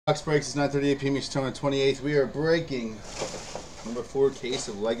Box breaks is 9:38 p.m. Eastern Time on 28th. We are breaking number 4 case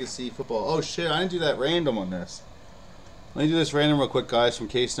of Legacy Football. Oh shit, I didn't do that random on this. Let me do this random real quick, guys, from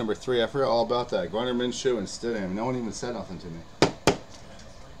case number 3. I forgot all about that. Gardner Minshew and Stidham. No one even said nothing to me.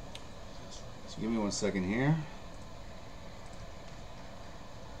 So give me 1 second here.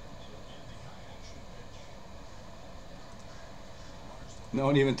 No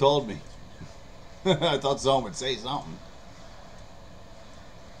one even told me. I thought someone would say something.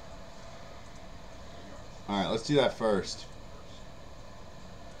 Alright, let's do that first.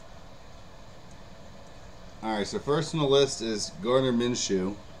 Alright, so first on the list is Gardner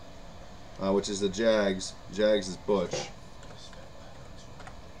Minshew, which is the Jags. Jags is Butch.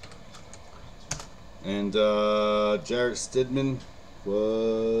 And Jarrett Stidham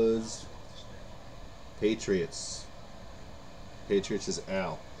was Patriots. Patriots is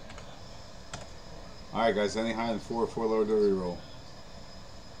Al. Alright guys, anything higher than 4 lower to reroll.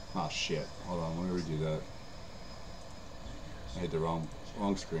 Oh shit. Hold on, let me redo that. I hit the wrong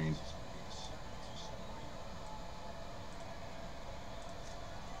screen.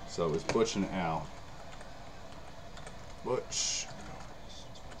 So it was Butch and Al. Butch.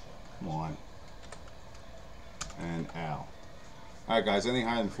 Come on. And Al. Alright guys, anything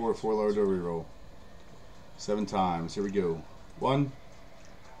higher than 4 lower to reroll. 7 times. Here we go. 1,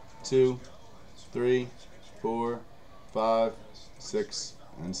 2, 3, 4, 5, 6,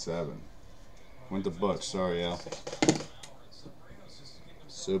 and 7. Went to Butch. Sorry, Al.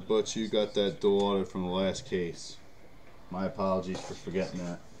 So, Butch, you got that dual auto from the last case. My apologies for forgetting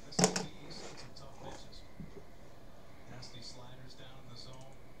that.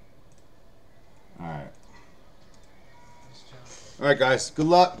 Alright. Alright, guys. Good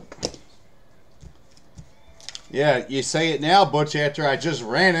luck. Yeah, you say it now, Butch, after I just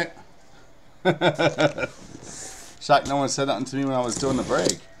ran it. Shocked no one said nothing to me when I was doing the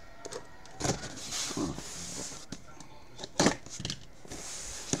break.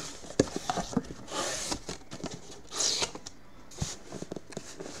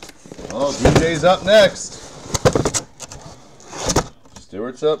 Oh, DJ's up next.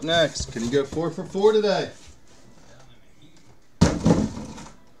 Stewart's up next. Can you go 4 for 4 today?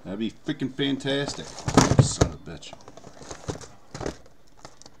 That'd be freaking fantastic. Son of a bitch.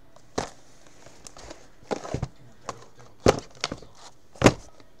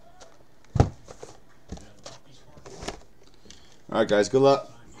 Alright guys, good luck.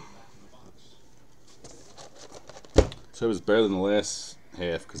 So it was better than the last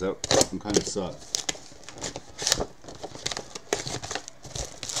half because that one kind of sucked.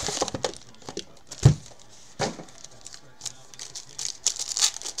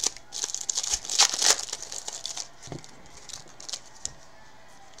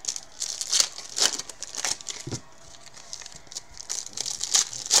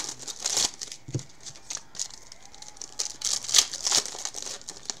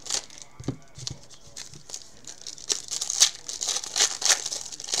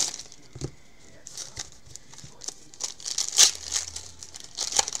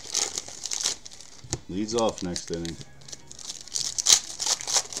 Leads off next inning.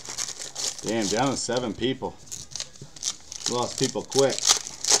 Damn, down to 7 people. Lost people quick.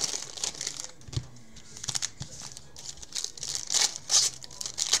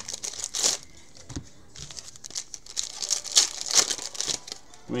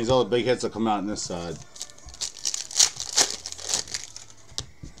 That means all the big hits will come out on this side.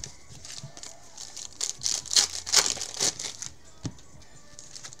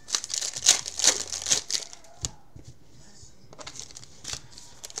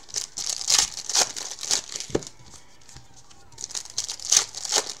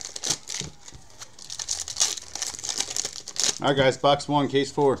 Alright guys, box 1,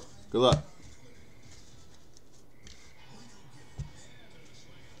 case 4. Good luck.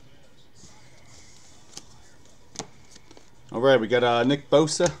 Alright, we got Nick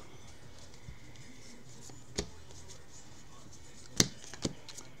Bosa.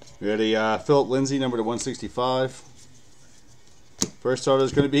 We got a Philip Lindsay, number to 165. First starter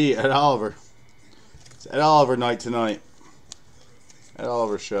is going to be Ed Oliver. It's Ed Oliver night tonight. Ed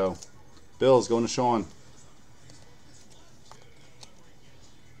Oliver show. Bills going to Sean.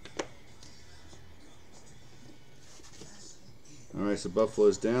 Alright, so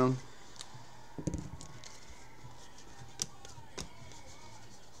Buffalo's down.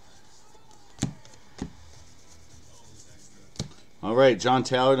 Alright, John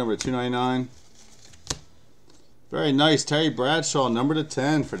Taylor, number 299. Very nice. Terry Bradshaw, number to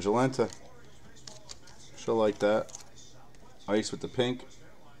 10 for Jalenta. She'll like that. Ice with the pink.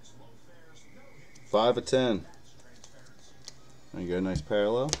 5 of 10. There you go, nice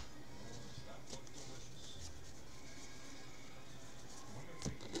parallel.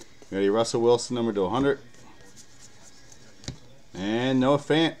 Ready, Russell Wilson, number to 100. And Noah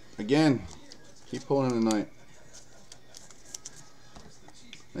Fant, again. Keep pulling him tonight.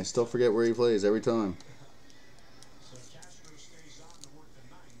 I still forget where he plays every time.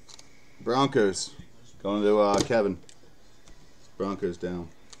 Broncos, going to Kevin. Broncos down.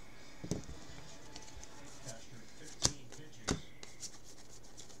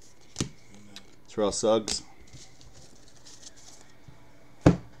 Terrell Suggs.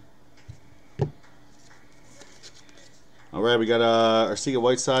 All right, we got Arcega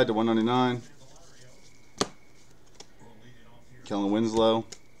Whiteside to 199. Kellen Winslow.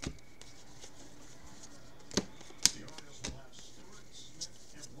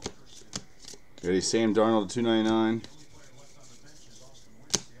 Ready, Sam Darnold to 299.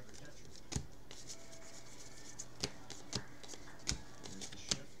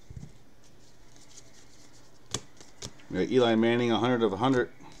 We got Eli Manning, 100 of 100.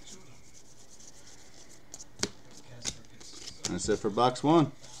 That's it for box 1.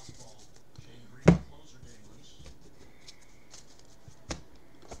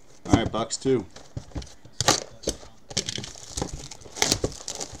 All right, box 2.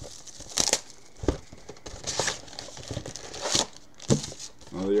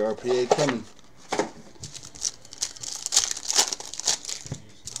 Oh, the RPA coming.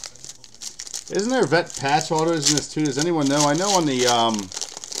 Isn't there vet patch autos in this too? Does anyone know? I know on the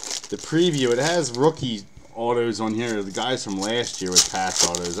preview it has rookie autos on here. The guys from last year with patch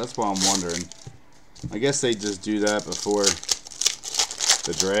autos. That's why I'm wondering. I guess they just do that before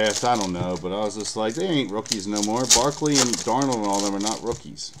the draft. I don't know, but I was just like, they ain't rookies no more. Barkley and Darnold and all them are not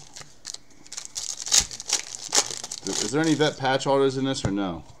rookies. Is there any vet patch autos in this or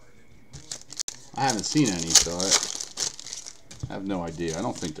no? I haven't seen any, so I have no idea. I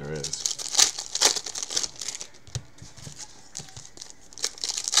don't think there is.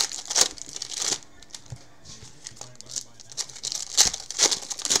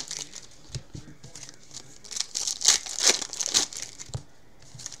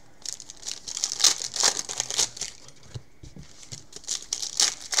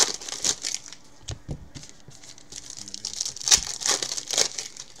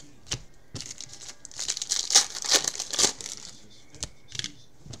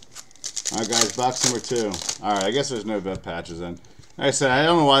 Alright guys, box number 2. Alright, I guess there's no vet patches then. Like I said, I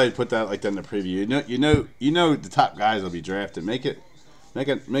don't know why they put that like that in the preview. You know the top guys will be drafted. Make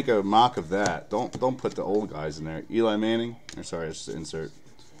a mock of that. Don't put the old guys in there. Eli Manning. Or sorry, it's just an insert.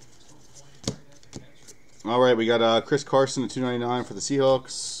 Alright, we got Chris Carson at 299 for the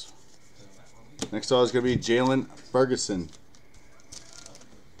Seahawks. Next up is gonna be Jalen Ferguson.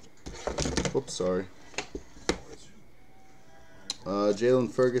 Oops, sorry.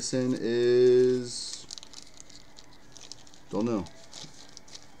 Jalen Ferguson is... don't know.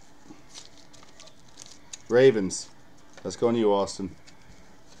 Ravens. Let's go on you, Austin.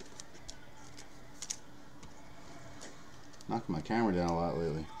 Knocking my camera down a lot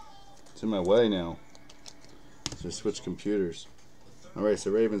lately. It's in my way now. So I switch computers. Alright,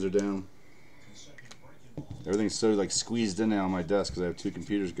 so Ravens are down. Everything's so like squeezed in now on my desk because I have 2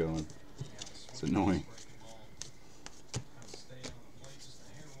 computers going. It's annoying.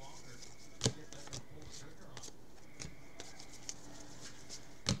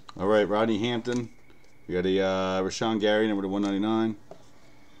 All right, Rodney Hampton. We got a Rashawn Gary, number to 199.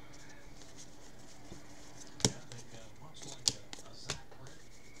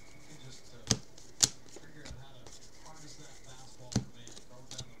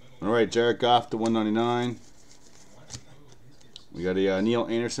 All right, Jared Goff to 199. We got a Neil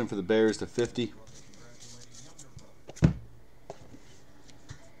Anderson for the Bears to 50.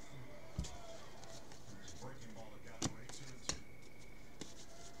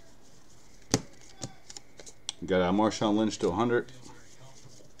 We got Marshawn Lynch to 100.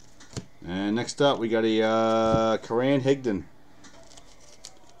 And next up, we got a Karan Higdon.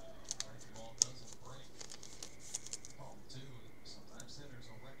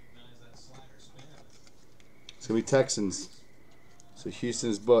 It's going to be Texans. So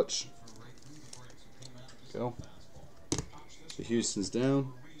Houston's Butch. Go. So Houston's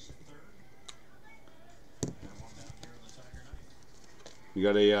down. We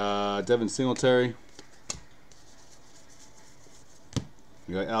got a Devin Singletary.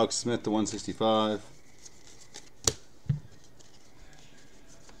 We got Alex Smith to 165.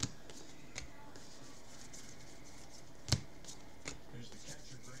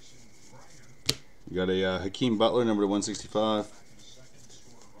 We got a Hakeem Butler, number to 165.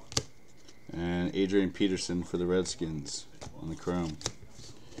 And Adrian Peterson for the Redskins. on the chrome.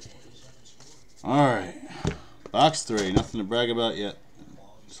 Alright. Box 3. Nothing to brag about yet.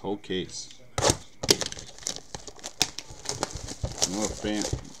 This whole case.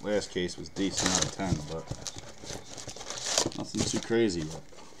 Last case was decent out of 10, but nothing too crazy.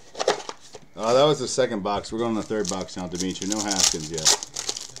 That was the second box. We're going to the third box now, Dimitri. No Haskins yet.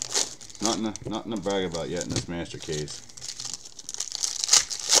 Nothing to brag about yet in this master case.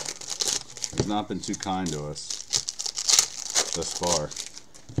 He's not been too kind to us thus far.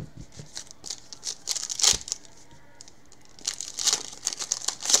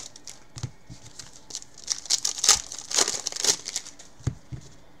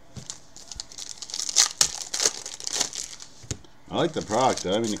 I like the product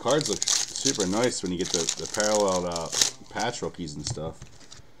though. I mean, the cards look super nice when you get the parallel patch rookies and stuff.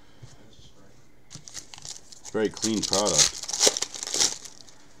 Very clean product.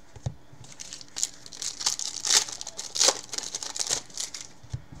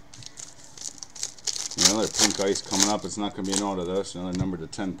 Another pink ice coming up. It's not going to be an auto though. It's another number to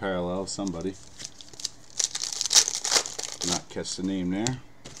 10 parallel. Somebody. Did not catch the name there.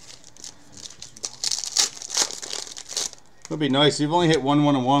 Would be nice. We've only hit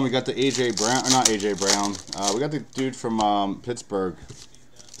 1-1-1. We got the AJ Brown, or not AJ Brown. We got the dude from Pittsburgh.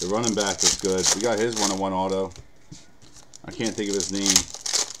 The running back is good. We got his 1-1 auto. I can't think of his name.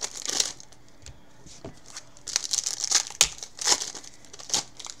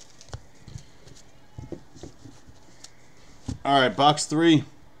 All right, box 3.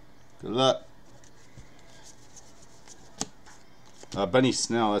 Good luck. Benny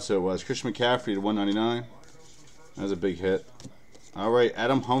Snell, that's who it was. Christian McCaffrey to 199. That was a big hit. All right,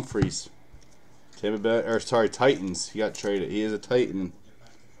 Adam Humphries. Titans. He got traded. He is a Titan.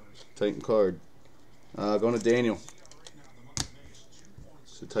 Titan card. Going to Daniel.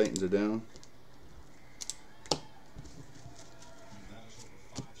 So Titans are down.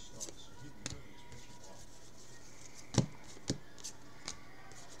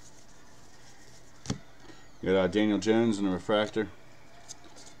 You got Daniel Jones in the refractor.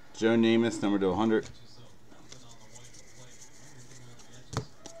 Joe Namath, number to 100.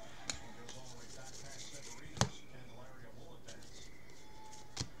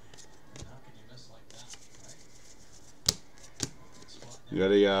 You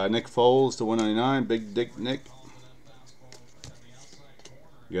got a Nick Foles to 199, Big Dick Nick.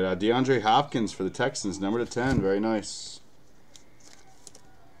 You got DeAndre Hopkins for the Texans, number to 10, very nice.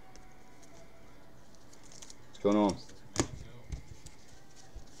 What's going on?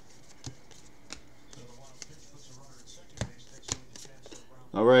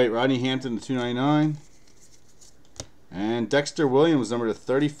 All right, Rodney Hampton to 299, and Dexter Williams, number to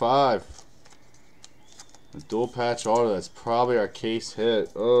 35. A dual patch auto. That's probably our case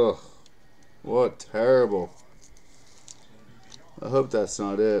hit. Ugh. What terrible. I hope that's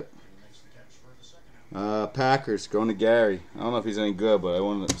not it. Packers going to Gary. I don't know if he's any good, but I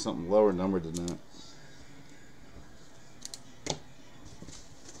wanted something lower numbered than that.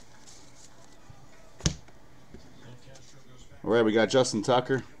 Alright, we got Justin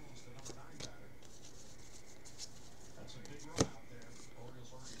Tucker.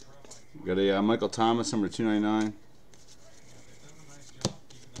 We got a Michael Thomas, number 299.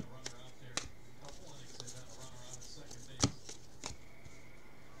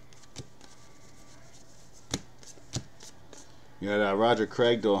 You got Roger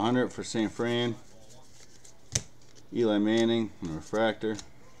Craig to 100 for St. Fran. Eli Manning, and refractor.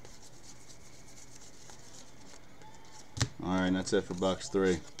 Alright, that's it for box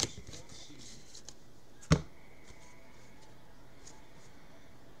 3.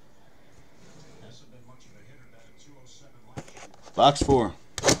 Box 4.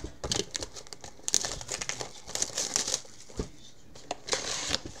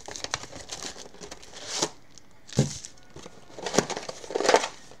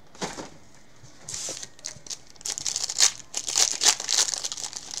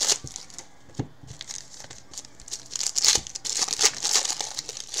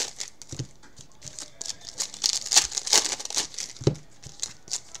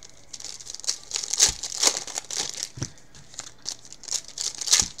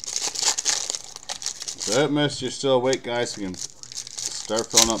 So that mess, you're still awake, guys. We can start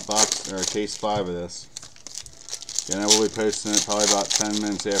filling up box or case 5 of this. And I will be posting it probably about 10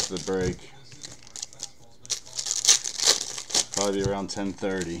 minutes after the break. Probably around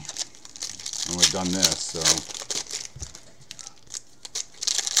 10:30 when we're done this. So.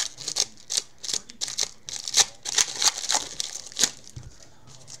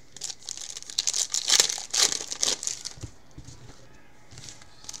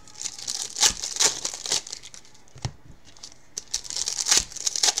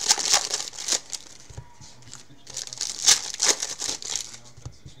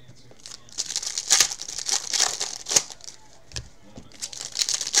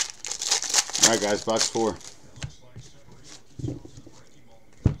 Alright guys, box 4.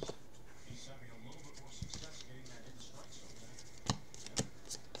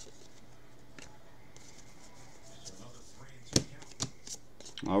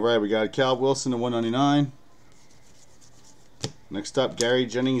 Alright, we got Cal Wilson to 199. Next up, Gary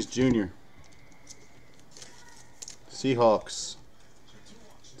Jennings Jr. Seahawks.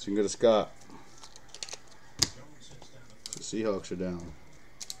 So you can go to Scott. The Seahawks are down.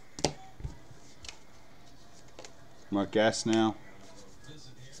 Mark Gastineau.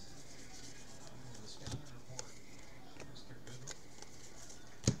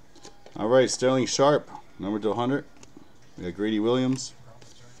 Alright, Sterling Sharp, number to 100. We got Grady Williams.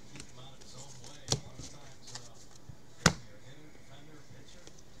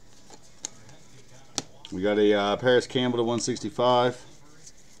 We got a Paris Campbell to 165.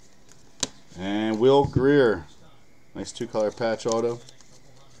 And Will Greer. Nice 2-color patch auto.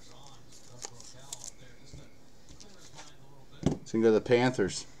 So you can go to the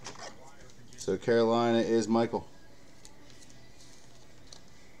Panthers. So Carolina is Michael.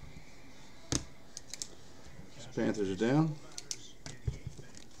 So Panthers are down.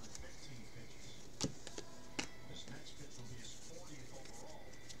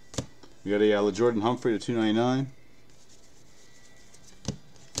 We got a LaJordan Humphrey to 299.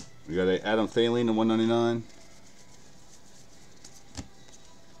 We got a Adam Thielen to 199.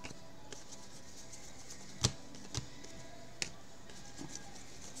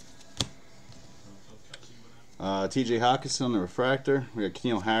 TJ Hawkinson on the refractor. We got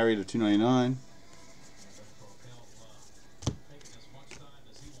Keneal Harry to 299.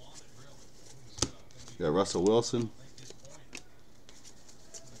 We got Russell Wilson.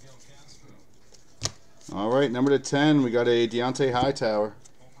 Alright, number to 10, we got a Deontay Hightower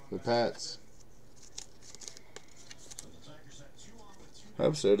for the Pats.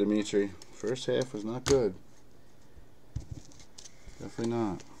 Hope so, Dimitri. First half was not good. Definitely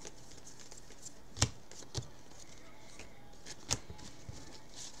not.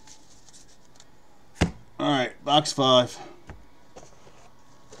 Alright, box 5.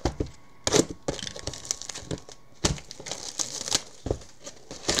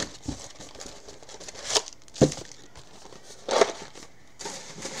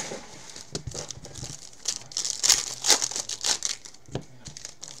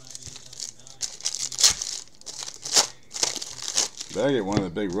 Better get one of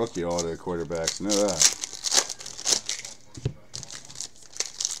the big rookie auto quarterbacks. Know that.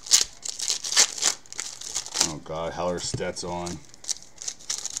 Oh God, Hellerstedt's on.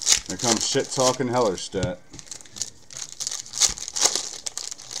 Here comes shit talking Hellerstedt.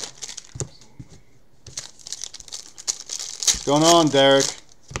 What's going on, Derek?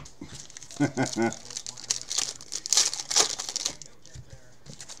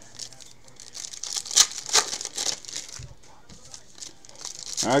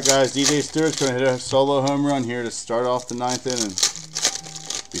 Alright guys, DJ Stewart's going to hit a solo home run here to start off the 9th inning.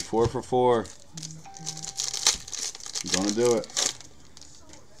 Be 4 for 4. He's going to do it.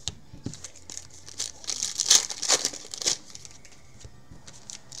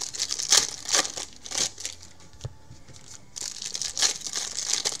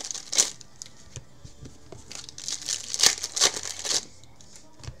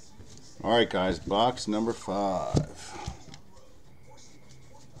 Alright guys, box number 5.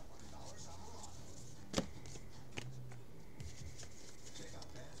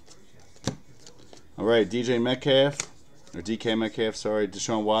 Alright, DJ Metcalf, or DK Metcalf, sorry,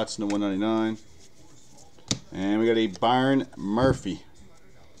 Deshaun Watson to 199. And we got a Byron Murphy.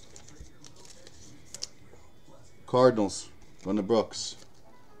 Cardinals, going to Brooks.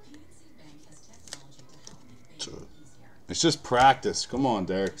 It's just practice. Come on,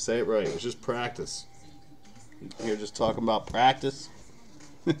 Derek, say it right. It's just practice. You're just talking about practice.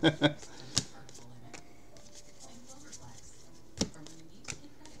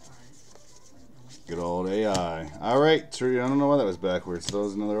 Good old AI. Alright, I don't know why that was backwards. That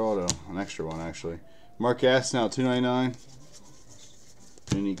was another auto. An extra one, actually. Mark Gastineau, $2.99.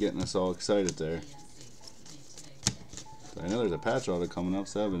 Vinny getting us all excited there. I know there's a patch auto coming up,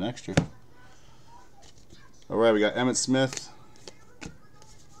 so that'll be an extra. Alright, we got Emmitt Smith.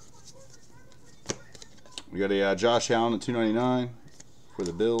 We got a Josh Allen at $2.99 for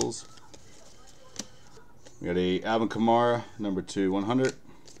the Bills. We got a Alvin Kamara, number 2/100.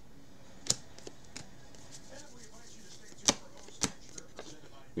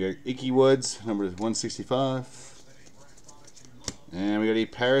 We got Ickey Woods, number 165. And we got a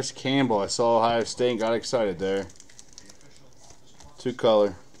Paris Campbell. I saw Ohio State and got excited there.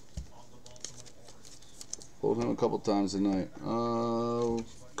 2-color. Pulled him a couple times tonight.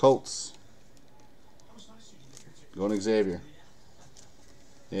 Colts. Going Xavier.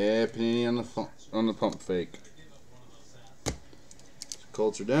 Yeah, Panini on the pump fake.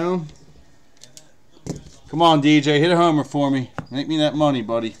 Colts are down. Come on, DJ, hit a homer for me. Make me that money,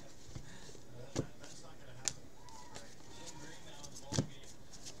 buddy.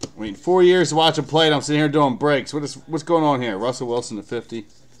 Waiting 4 years to watch him play, and I'm sitting here doing breaks. What's going on here? Russell Wilson to 50.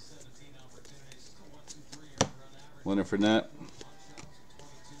 Leonard Fournette.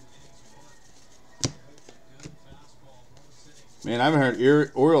 Man, I haven't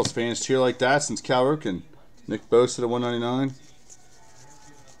heard Orioles fans cheer like that since Cal Ripken. Nick Bosa to 199.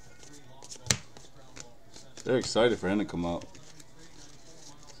 They're excited for him to come up.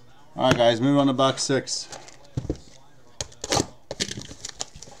 Alright, guys, move on to box 6.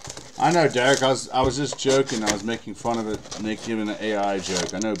 I know, Derek, I was just joking. I was making fun of it, Nick giving an AI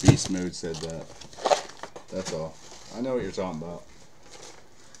joke. I know Beast Mode said that. That's all. I know what you're talking about.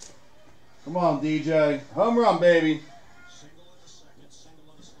 Come on, DJ. Home run, baby.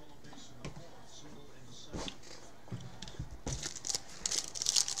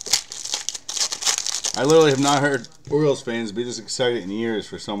 I literally have not heard Orioles fans be this excited in years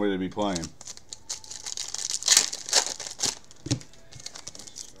for somebody to be playing.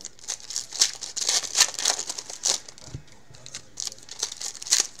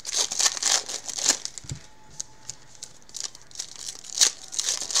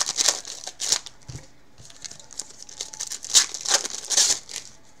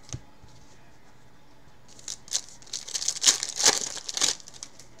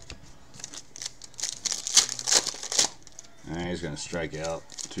 He's going to strike out.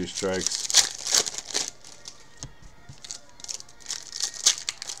 2 strikes.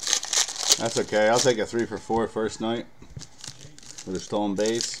 That's okay. I'll take a 3 for 4 first night with a stolen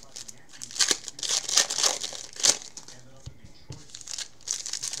base.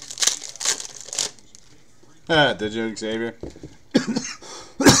 Ah, did you, Xavier?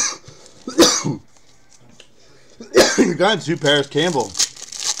 You got 2 pairs Campbell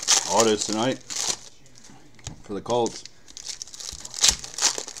autos tonight for the Colts.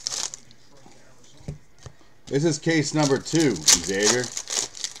 This is case number 2, Xavier.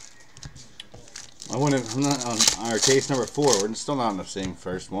 I'm not on our case number 4. We're still not on the same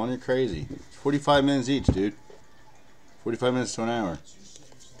first one. You're crazy. 45 minutes each, dude. 45 minutes to an hour.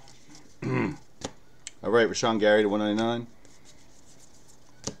 All right, Rashawn Gary to 199.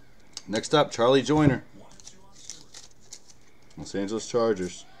 Next up, Charlie Joyner. Los Angeles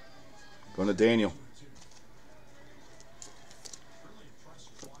Chargers. Going to Daniel.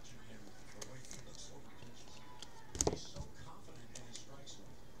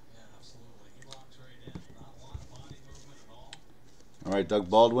 All right, Doug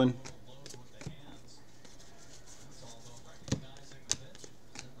Baldwin.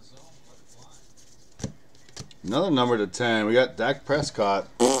 Another number to 10. We got Dak Prescott.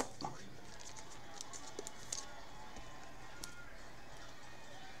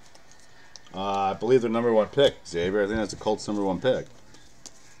 I believe their number 1 pick, Xavier. I think that's the Colts' number 1 pick.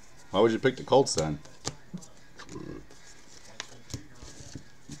 Why would you pick the Colts then? You're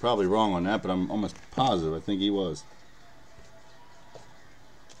probably wrong on that, but I'm almost positive. I think he was.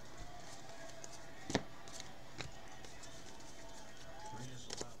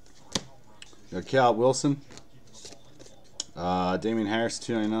 Cal Wilson. Damian Harris,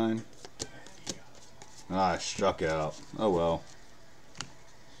 299. I struck out. Oh well.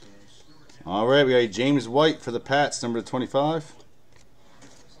 All right, we got a James White for the Pats, number 25.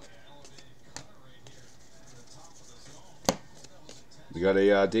 We got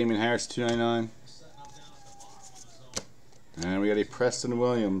a Damian Harris, 299. And we got a Preston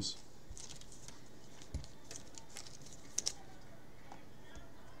Williams.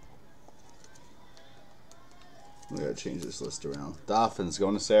 We gotta change this list around. Dolphins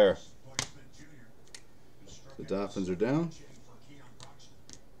going to Sarah. The Dolphins are down.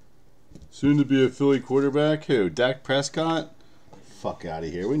 Soon to be a Philly quarterback. Who? Dak Prescott? Fuck out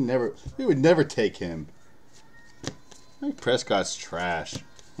of here. We would never take him. Dak Prescott's trash.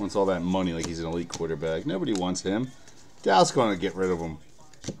 Wants all that money like he's an elite quarterback. Nobody wants him. Dallas going to get rid of him.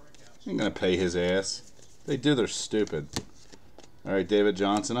 Ain't gonna pay his ass. If they do, they're stupid. All right, David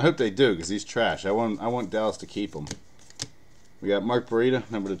Johnson. I hope they do because he's trash. I want Dallas to keep him. We got Mark Burita,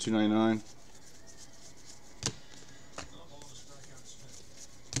 number 299.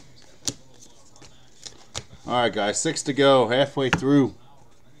 All right, guys, 6 to go, halfway through.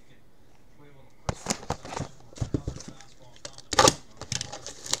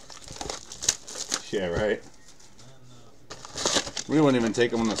 Yeah, right. We wouldn't even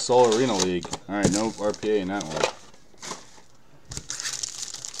take him in the Soul Arena League. All right, no RPA in that one.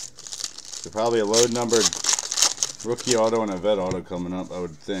 So probably a low numbered Rookie auto and a vet auto coming up, I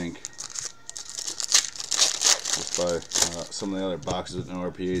would think. Just by some of the other boxes that no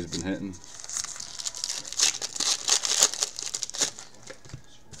RPA has been hitting.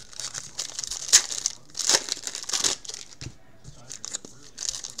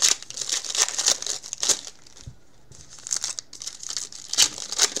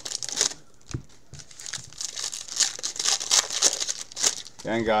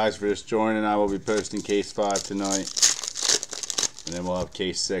 And guys, for just joining, I will be posting case 5 tonight, and then we'll have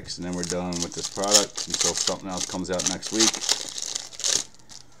case 6, and then we're done with this product until something else comes out next week.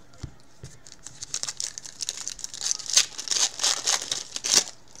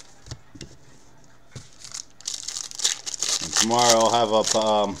 And tomorrow I'll have up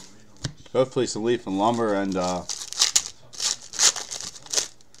hopefully some Leaf and Lumber and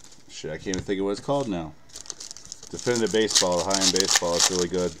shit, I can't even think of what it's called now. Definitive Baseball, the high-end baseball. It's really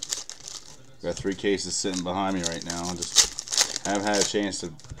good. Got 3 cases sitting behind me right now. I just haven't had a chance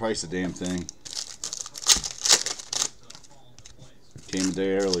to price the damn thing. Came a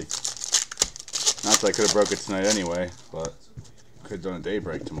day early. Not that I could have broke it tonight anyway, but could have done a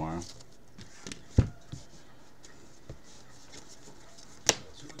daybreak tomorrow.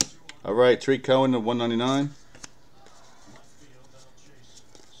 Alright, Tariq Cohen to 199.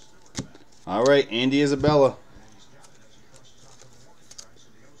 Alright, Andy Isabella.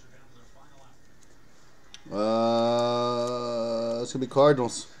 It's going to be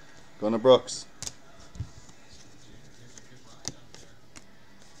Cardinals. Going to Brooks.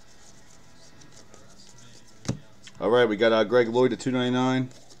 Alright, we got Greg Lloyd at 299.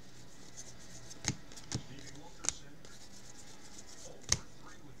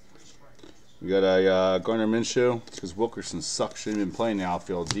 We got a Gardner Minshew. It's because Wilkerson sucks. Shouldn't have been playing the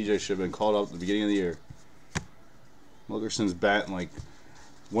outfield. DJ should have been called up at the beginning of the year. Wilkerson's batting like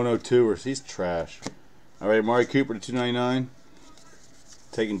 102, or he's trash. Alright, Amari Cooper to 299.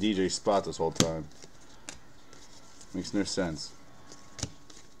 Taking DJ's spot this whole time. Makes no sense.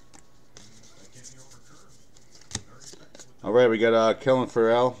 Alright, we got Kellen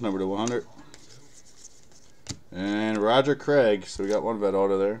Farrell, number to 100. And Roger Craig, so we got one vet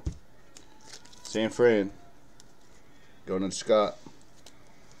auto there. San Fran. Going to Scott.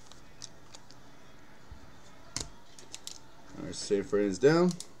 Alright, San Fran is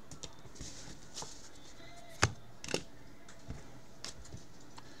down.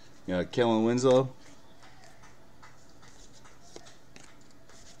 Got Kellen Winslow.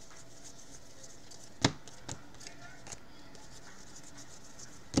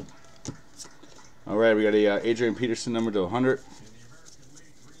 Alright, we got a Adrian Peterson, number to 100.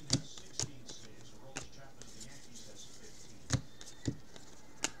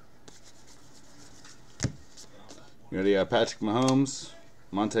 We got a Patrick Mahomes,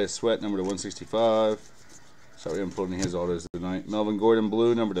 Montez Sweat, number to 165. Sorry, I'm pulling his autos tonight. Melvin Gordon,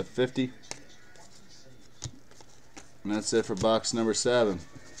 blue, number to 50. And that's it for box number 7.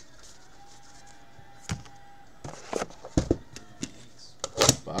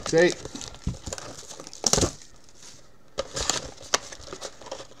 Box 8.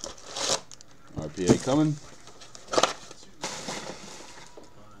 RPA coming.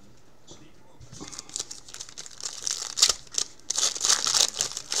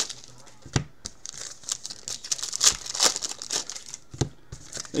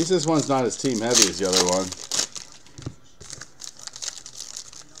 At least this one's not as team heavy as the other one.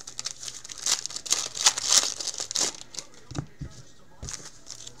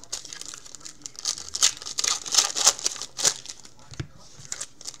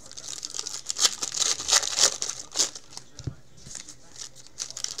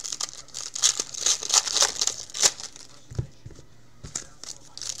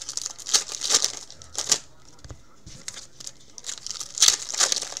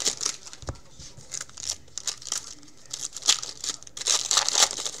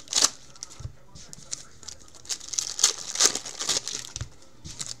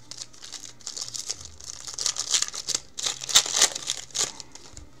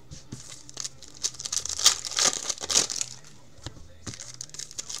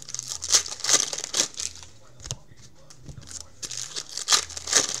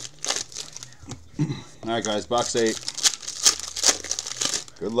 Alright guys, box 8.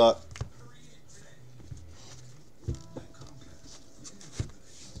 Good luck.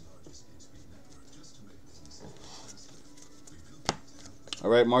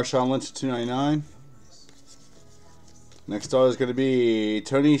 Alright, Marshawn Lynch, 299. Next auto is going to be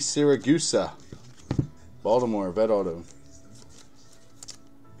Tony Siragusa, Baltimore, vet auto.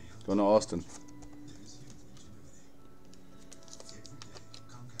 Going to Austin.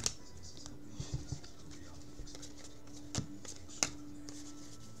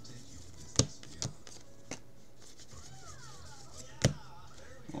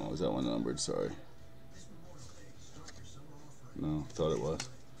 that one numbered? Sorry. No, thought it was.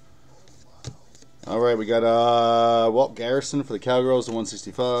 All right, we got Walt Garrison for the Cowgirls at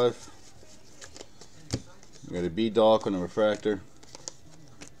 165. We got a B-Doc on the refractor.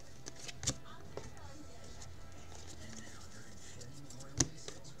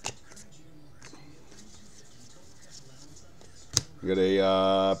 We got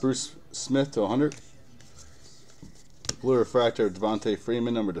a Bruce Smith to 100. Blue refractor of Devontae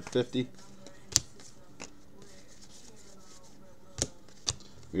Freeman, number to 50.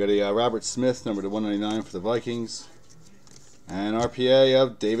 We got a Robert Smith, number to 199 for the Vikings. And RPA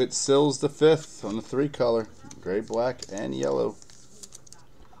of David Sills the 5th on the 3-color. Gray, black, and yellow.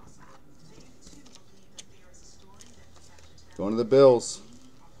 Going to the Bills.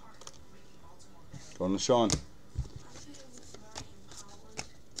 Going to Sean.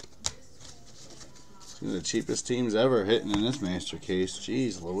 One of the cheapest teams ever hitting in this master case.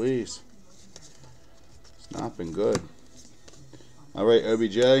 Jeez Louise. It's not been good. Alright,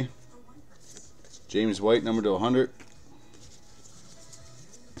 OBJ. James White, number to 100.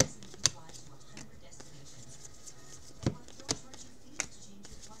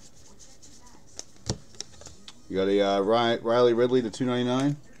 You got a Riley Ridley to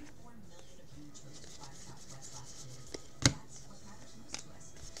 299.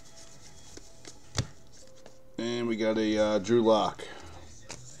 And we got a Drew Lock.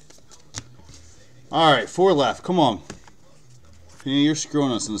 All right, 4 left. Come on. You're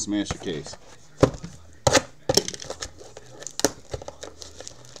screwing us in this master case.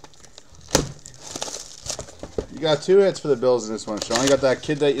 You got 2 hits for the Bills in this one, Sean. You got that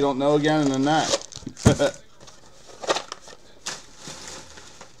kid that you don't know again, and then that.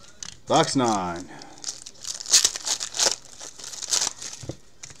 Box 9.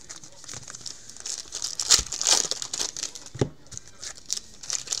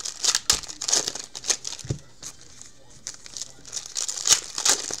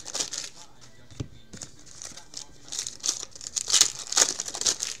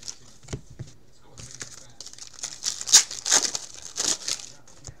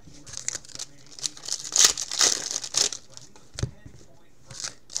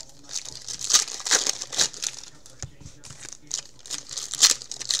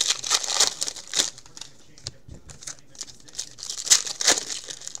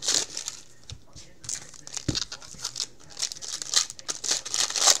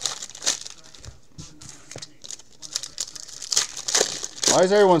 Why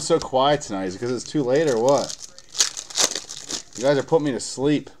is everyone so quiet tonight? Is it because it's too late or what? You guys are putting me to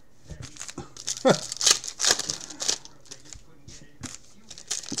sleep.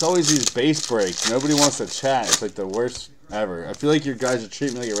 It's always these base breaks. Nobody wants to chat. It's like the worst ever. I feel like you guys are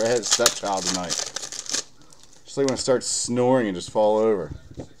treating me like a redheaded stepchild tonight. Just like when I start snoring and just fall over.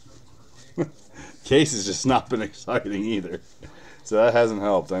 Case has just not been exciting either. So that hasn't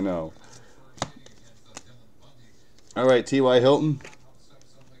helped, I know. Alright, T.Y. Hilton.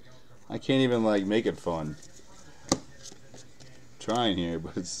 I can't even like make it fun. Trying here,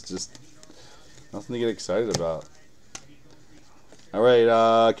 but it's just nothing to get excited about.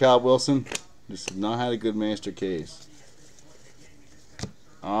 Alright, Cal Wilson. Just not had a good master case.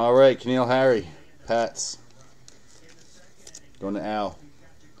 Alright, Keneal Harry. Pats. Going to Al.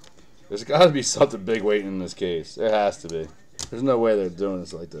 There's got to be something big waiting in this case. There has to be. There's no way they're doing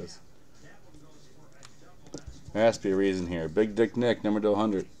this like this. There has to be a reason here. Big Dick Nick, number to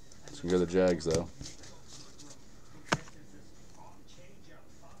 100. It's going to go to the Jags, though.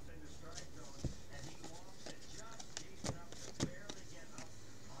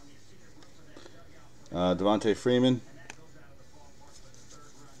 Devontae Freeman.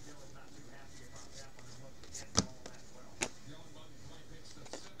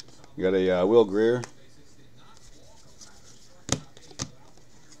 You got a Will Greer.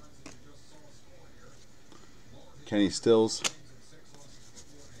 Kenny Stills.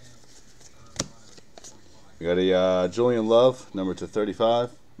 We got a Julian Love, number to 35,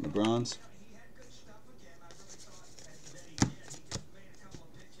 in the bronze.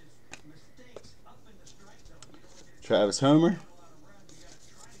 Travis Homer.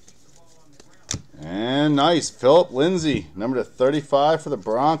 And nice, Philip Lindsay, number to 35 for the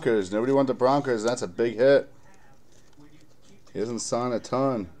Broncos. Nobody wanted the Broncos. That's a big hit. He hasn't signed a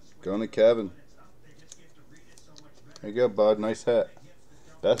ton. Going to Kevin. There you go, bud. Nice hit.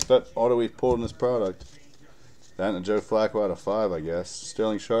 Best bet auto we've pulled in this product. That and a Joe Flacco out of 5, I guess.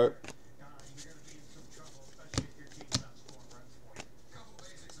 Sterling Sharp.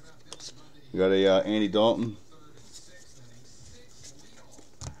 We got a Andy Dalton.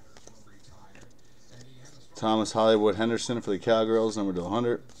 Thomas Hollywood Henderson for the Cowgirls, number to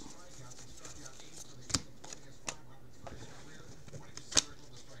 100.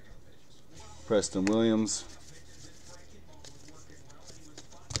 Preston Williams.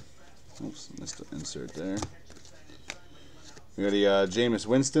 Oops, missed the insert there. We got a Jameis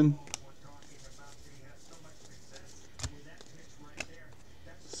Winston.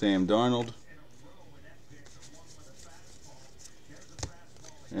 Sam Darnold.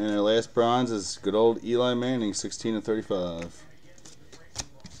 And our last bronze is good old Eli Manning, 16/35.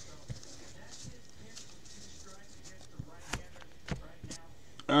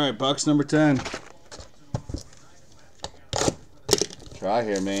 Alright, box number 10. Try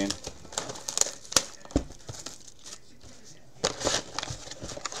here, man.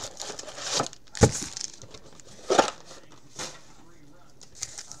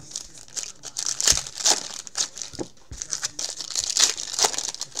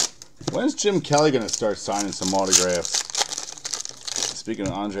 When's Jim Kelly going to start signing some autographs? Speaking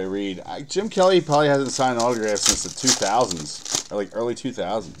of Andre Reed, Jim Kelly probably hasn't signed autographs since the 2000s, or like early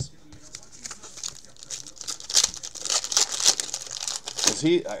 2000s. Is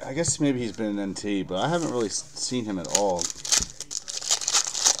he? I guess maybe he's been in NT, but I haven't really seen him at all.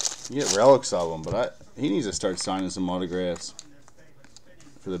 You get relics of him, but he needs to start signing some autographs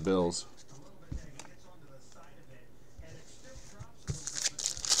for the Bills.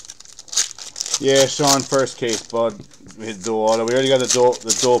 Yeah, Sean, first case, bud. We hit dual auto. We already got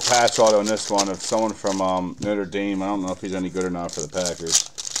the dual patch auto in this one of someone from Notre Dame. I don't know if he's any good or not for the Packers.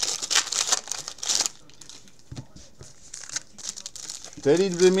 Did he,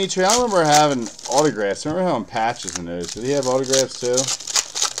 Dimitri? I remember having autographs. I remember having patches in those. Did he have autographs too?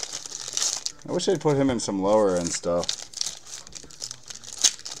 I wish they'd put him in some lower end stuff.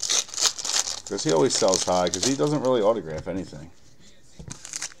 Because he always sells high, because he doesn't really autograph anything.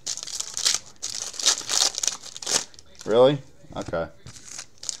 Really? Okay.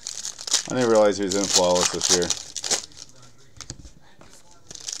 I didn't realize he was in flawless this year.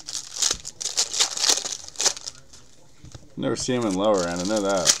 Never see him in lower end, I know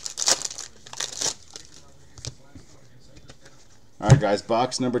that. Alright guys,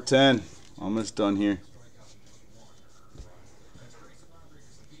 box number 10. Almost done here.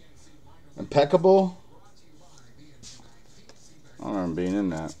 Impeccable. I don't remember being in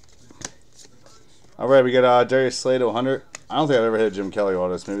that. Alright, we got Darius Slay to 100. I don't think I've ever hit Jim Kelly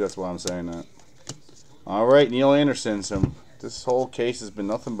autos. Maybe that's why I'm saying that. Alright, Neil Anderson. This whole case has been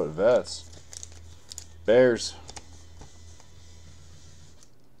nothing but vets. Bears.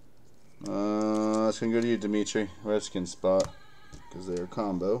 That's going to go to you, Dimitri. Redskins spot. Because they're a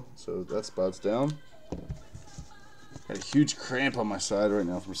combo. So that spot's down. Got a huge cramp on my side right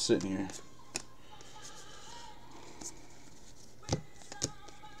now from sitting here.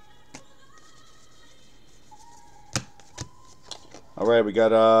 Alright, we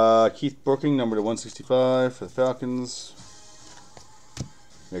got Keith Brooking, number to 165 for the Falcons.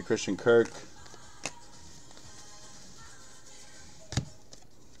 We got Christian Kirk.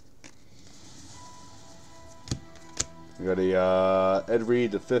 We got a Ed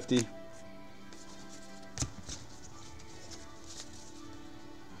Reed to 50.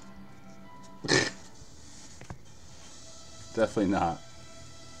 Definitely not.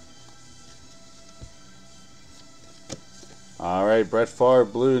 Alright, Brett Favre,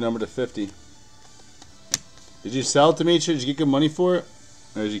 blue, number to 50. Did you sell it, Dimitri? Did you get good money for it?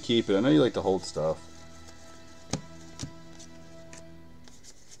 Or did you keep it? I know you like to hold stuff.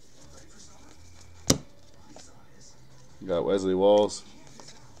 You got Wesley Walls.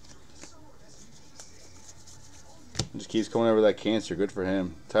 He just keeps coming over that cancer. Good for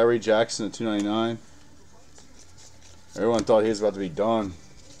him. Tyree Jackson at 299. Everyone thought he was about to be done.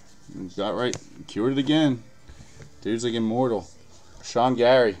 He got right. Cured it again. Dude's like immortal. Sean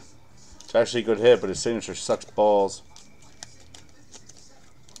Gary. It's actually a good hit, but his signature sucks balls.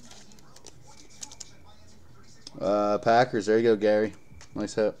 Packers. There you go, Gary.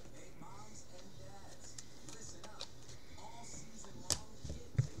 Nice hit.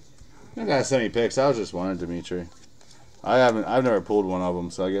 You guys sent me picks. I was just wondering, Dimitri. I've never pulled one of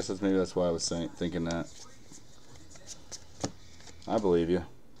them, so I guess that's why I was thinking that. I believe you.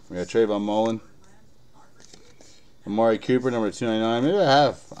 We got Trayvon Mullen. Amari Cooper, number 299. Maybe I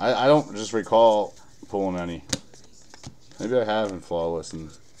have. I don't just recall pulling any. Maybe I have in flawless and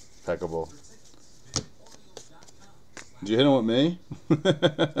impeccable. Did you hit him with me?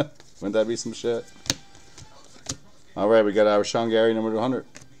 Wouldn't that be some shit? Alright, we got Rashawn Gary, number 200.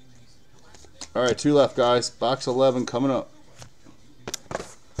 Alright, 2 left, guys. Box 11 coming up.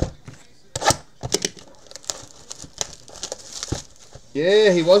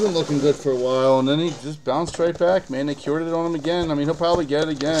 Yeah, he wasn't looking good for a while, and then he just bounced right back, man. They cured it on him again. I mean, he'll probably get it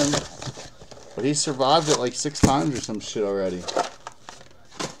again. But he survived it like 6 times or some shit already.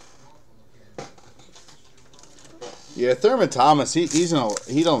 Yeah, Thurman Thomas, he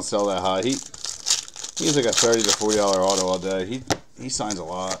don't sell that high. He's like a $30 to $40 auto all day. He signs a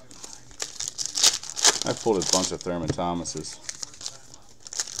lot. I pulled a bunch of Thurman Thomases.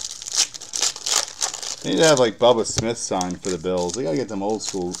 They need to have like Bubba Smith sign for the Bills. They gotta get them the old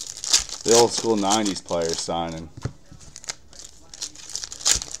school '90s players signing.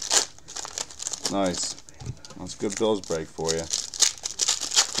 Nice. That's a good Bills break for you.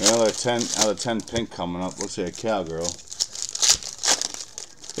 Another 10 out of 10 pink coming up. Looks like a cowgirl.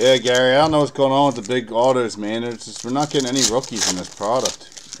 Yeah, Gary, I don't know what's going on with the big autos, man. It's just, we're not getting any rookies in this product.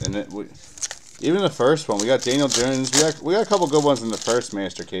 And even the first one, we got Daniel Jones. We got a couple good ones in the first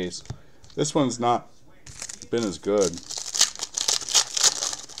master case. This one's not been as good.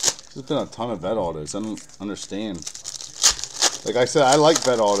 There's been a ton of vet autos. I don't understand. Like I said, I like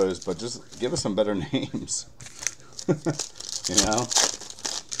vet autos, but just give us some better names. You know?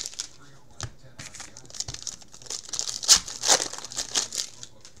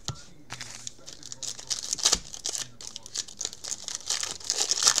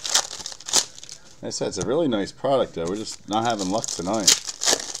 Like I said, it's a really nice product, though. We're just not having luck tonight.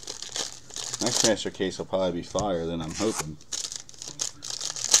 Next master case will probably be fire, then I'm hoping.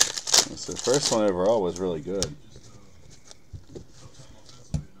 So the first one overall was really good.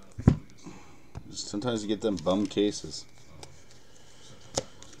 Sometimes you get them bum cases.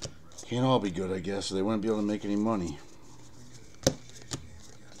 Can't all be good, I guess, so they wouldn't be able to make any money.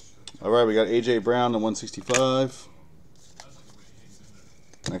 Alright, we got A.J. Brown to 165.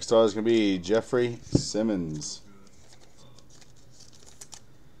 Next star is going to be Jeffrey Simmons.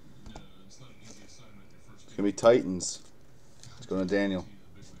 It's going to be Titans. It's going to Daniel.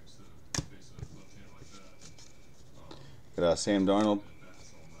 Got Sam Darnold.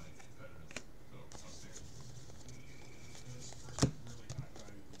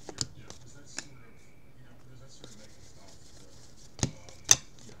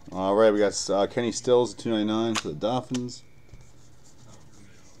 Alright, we got Kenny Stills at 299 for the Dolphins.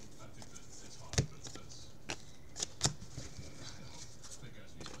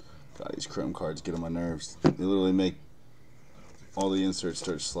 God, these chrome cards get on my nerves. They literally make all the inserts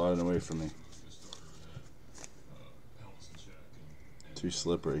start sliding away from me. Too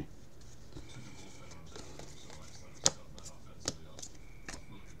slippery.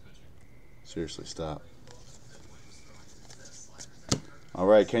 Seriously, stop.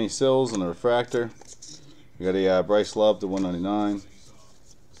 Alright, Kenny Stills on the refractor. We got a Bryce Love to 199.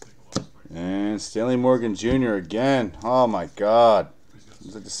 And Stanley Morgan Jr. again. Oh my God.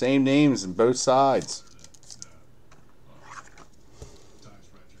 It's like the same names on both sides.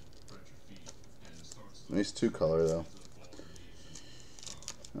 Nice two color though.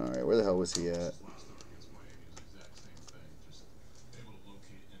 Alright, where the hell was he at?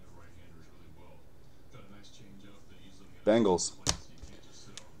 Bengals.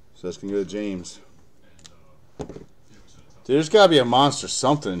 So that's going to go to James. Dude, there's got to be a monster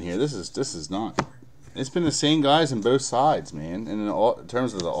something in here. This is not. It's been the same guys on both sides, man. And in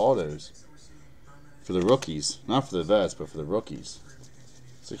terms of the autos. For the rookies. Not for the vets, but for the rookies.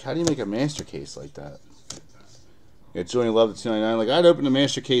 It's like, how do you make a master case like that? You got Julian Love to 299. Like, I'd open the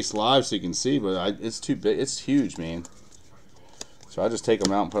master case live so you can see, but it's too big. It's huge, man. So I just take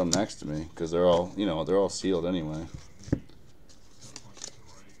them out and put them next to me. Because they're all, you know, they're all sealed anyway.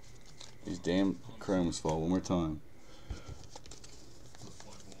 These damn chromes fall one more time.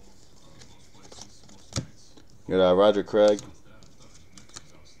 We got Roger Craig.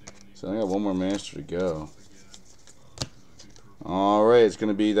 So I got one more master to go. Alright, it's going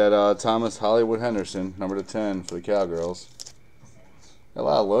to be that Thomas Hollywood Henderson, number 10 for the Cowgirls. Got a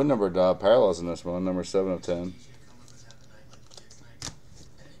lot of low numbered parallels in this one, number 7 of 10.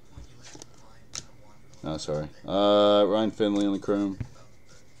 No, sorry. Ryan Finley on the chrome.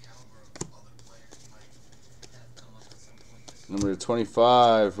 Number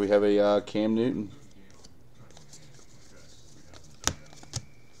 25, we have a Cam Newton.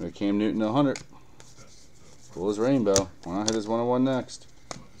 We got Cam Newton 100. Cool as rainbow. Why not hit his 101 next?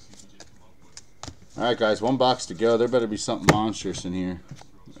 Alright, guys, one box to go. There better be something monstrous in here.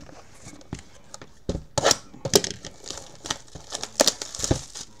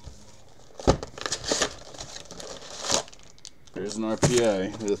 There's an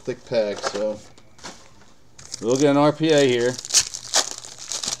RPA. There's a thick pack, so we'll get an RPA here.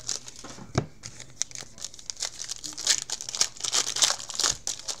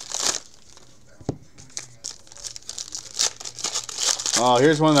 Oh,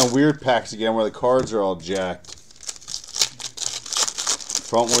 here's one of the weird packs again where the cards are all jacked.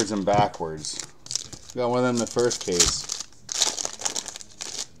 Frontwards and backwards. Got one of them in the first case.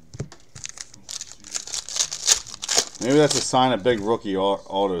 Maybe that's a sign of big rookie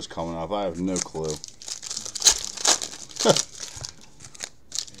autos coming up. I have no clue.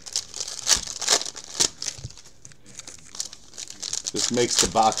 This makes the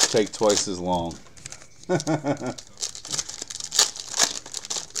box take twice as long.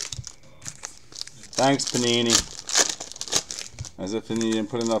 Thanks, Panini. As if Panini didn't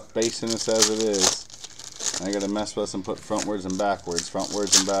put enough base in this as it is. I gotta mess with us and put frontwards and backwards,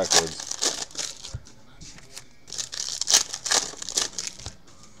 frontwards and backwards.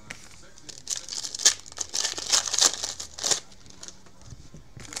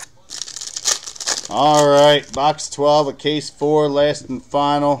 Alright, box 12 of case 4, last and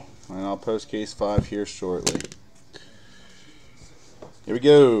final. And I'll post case 5 here shortly. Here we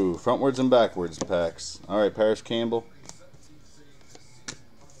go. Frontwards and backwards packs. Alright, Paris Campbell.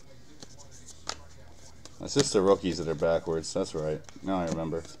 That's just the rookies that are backwards. That's right. Now I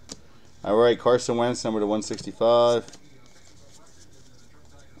remember. Alright, Carson Wentz, number to 165.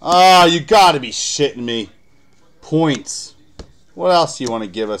 Ah, you gotta be shitting me. Points. What else do you want to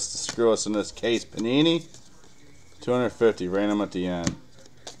give us to screw us in this case, Panini? 250, random at the end.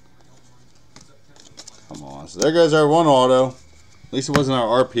 Come on. So there goes our one auto. At least it wasn't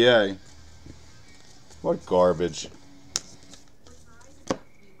our RPA. What garbage.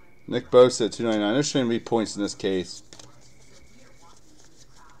 Nick Bosa at 299. There shouldn't be points in this case.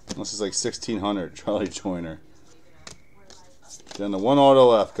 Unless it's like 1,600. Charlie Joyner. Then the one auto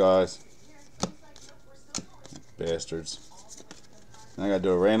left, guys. Bastards. I gotta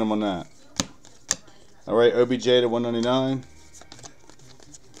do a random on that. Alright, OBJ to 199.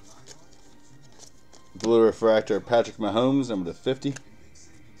 Blue refractor, Patrick Mahomes, number to 50.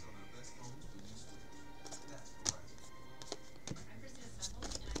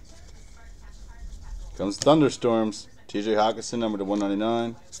 Comes Thunderstorms, TJ Hockenson, number to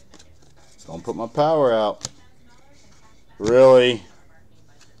 199. Don't put my power out. Really?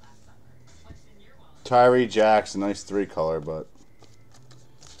 Tyree Jackson, nice 3-color, but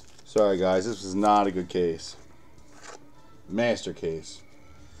sorry guys, this was not a good case. Master case.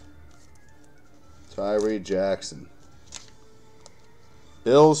 Tyree Jackson.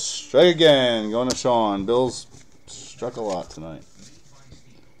 Bills strike again. Going to Sean. Bills struck a lot tonight.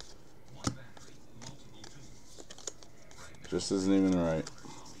 Just isn't even right.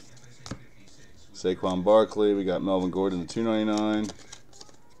 Saquon Barkley. We got Melvin Gordon to 299.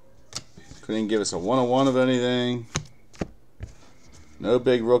 Couldn't give us a 101 of anything. No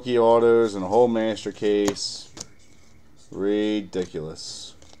big rookie autos and a whole master case.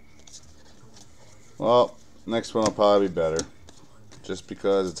 Ridiculous. Well, next one will probably be better. Just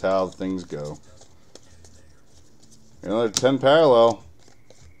because it's how things go. Another 10 parallel.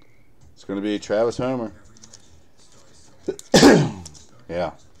 It's going to be Travis Homer.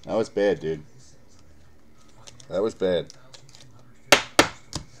 Yeah, that was bad, dude. That was bad.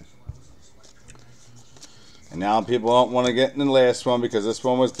 And now people don't want to get in the last one because this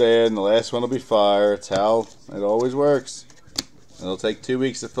one was bad and the last one will be fire. It's how it always works. It'll take 2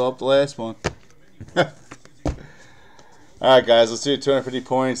 weeks to fill up the last one. Alright guys, let's do 250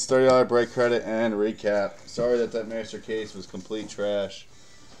 points, $30 break credit, and recap. Sorry that master case was complete trash.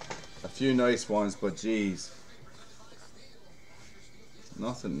 A few nice ones, but geez.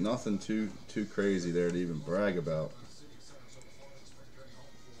 Nothing too crazy there to even brag about.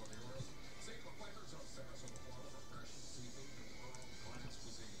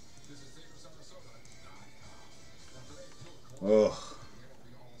 Ugh.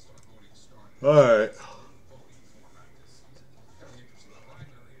 Alright.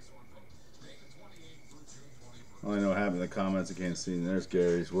 I know what happened in the comments. I can't see. There's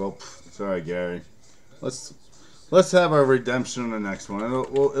Gary's. Well, sorry, Gary. Let's have our redemption in the next one.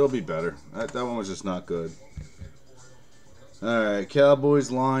 It'll be better. That one was just not good. All right,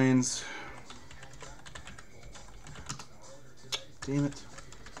 Cowboys, Lions. Damn it.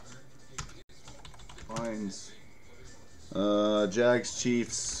 Lions. Jags,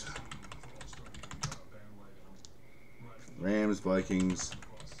 Chiefs. Rams, Vikings.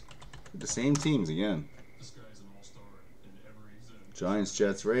 The same teams again. Giants,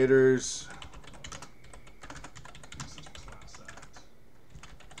 Jets, Raiders.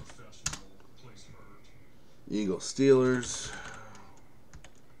 Eagles, Steelers.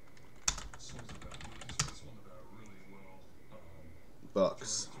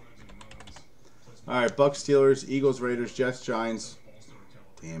 Bucks. Alright, Bucks, Steelers, Eagles, Raiders, Jets, Giants.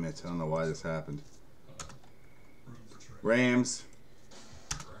 Damn it, I don't know why this happened. Rams.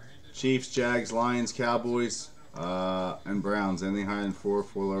 Chiefs, Jags, Lions, Cowboys. And Browns. Anything higher than 4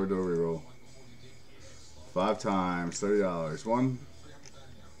 lower to reroll. 5 times, $30. 1,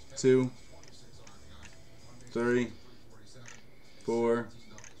 2, 3, 4,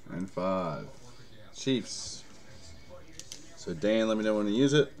 and 5. Chiefs. So Dan, let me know when to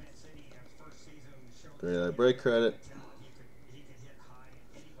use it. Break credit.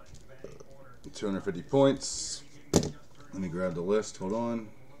 250 points. Let me grab the list. Hold on.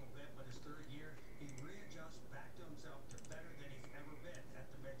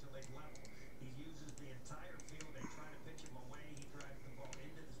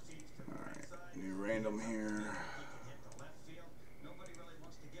 Alright, new random here.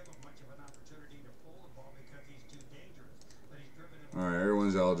 Alright,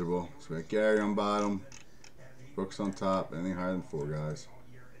 everyone's eligible. So we got Gary on bottom, Brooks on top, anything higher than 4, guys.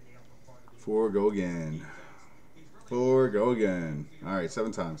 4, go again. 4, go again. Alright, 7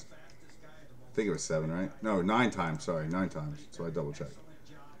 times. I think it was 7, right? No, 9 times, sorry, 9 times. So I double checked.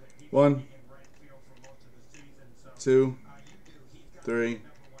 1, 2, 3,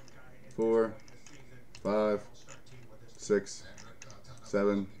 4, 5, 6,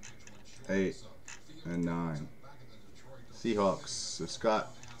 7, 8, and 9. Seahawks. So Scott,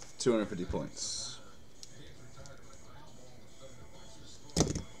 250 points.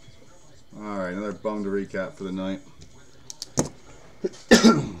 Alright, another bum to recap for the night.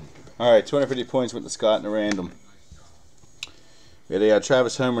 Alright, 250 points went to Scott in a random. We had a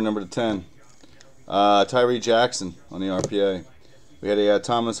Travis Homer, number 10. Tyree Jackson on the RPA. We had a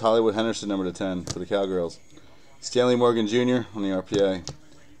Thomas Hollywood Henderson, number 10 for the Cowgirls. Stanley Morgan Jr. on the RPA.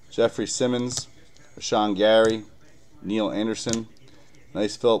 Jeffrey Simmons. Rashawn Gary. Neil Anderson.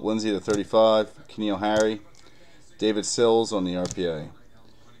 Nice Philip Lindsay to 35. Keneal Harry. David Sills on the RPA.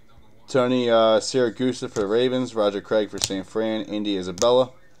 Tony Siragusa for the Ravens. Roger Craig for St. Fran. Andy Isabella.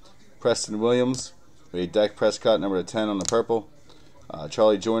 Preston Williams. We had Dak Prescott, number 10 on the purple.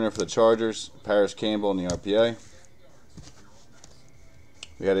 Charlie Joyner for the Chargers. Paris Campbell on the RPA.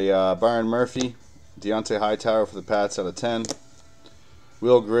 We had a Byron Murphy. Deontay Hightower for the Pats out of 10.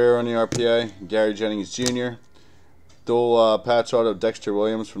 Will Greer on the RPA. Gary Jennings Jr. Dual patch auto Dexter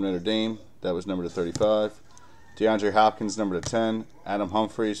Williams from Notre Dame. That was number 35. DeAndre Hopkins, number 10. Adam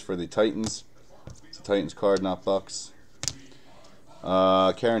Humphries for the Titans. It's a Titans card, not Bucks.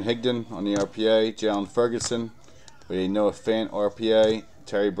 Karen Higdon on the RPA. Jalen Ferguson. We had Noah Fant RPA.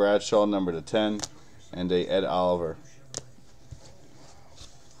 Terry Bradshaw, number 10. And a Ed Oliver.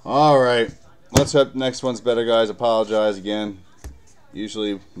 Alright. Let's hope the next one's better, guys. Apologize again.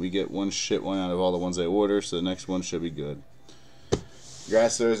 Usually we get one shit one out of all the ones I order, so the next one should be good.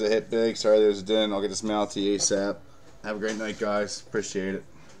 Congrats to those that hit big. Sorry those that didn't. I'll get this mailed to you ASAP. Have a great night, guys. Appreciate it.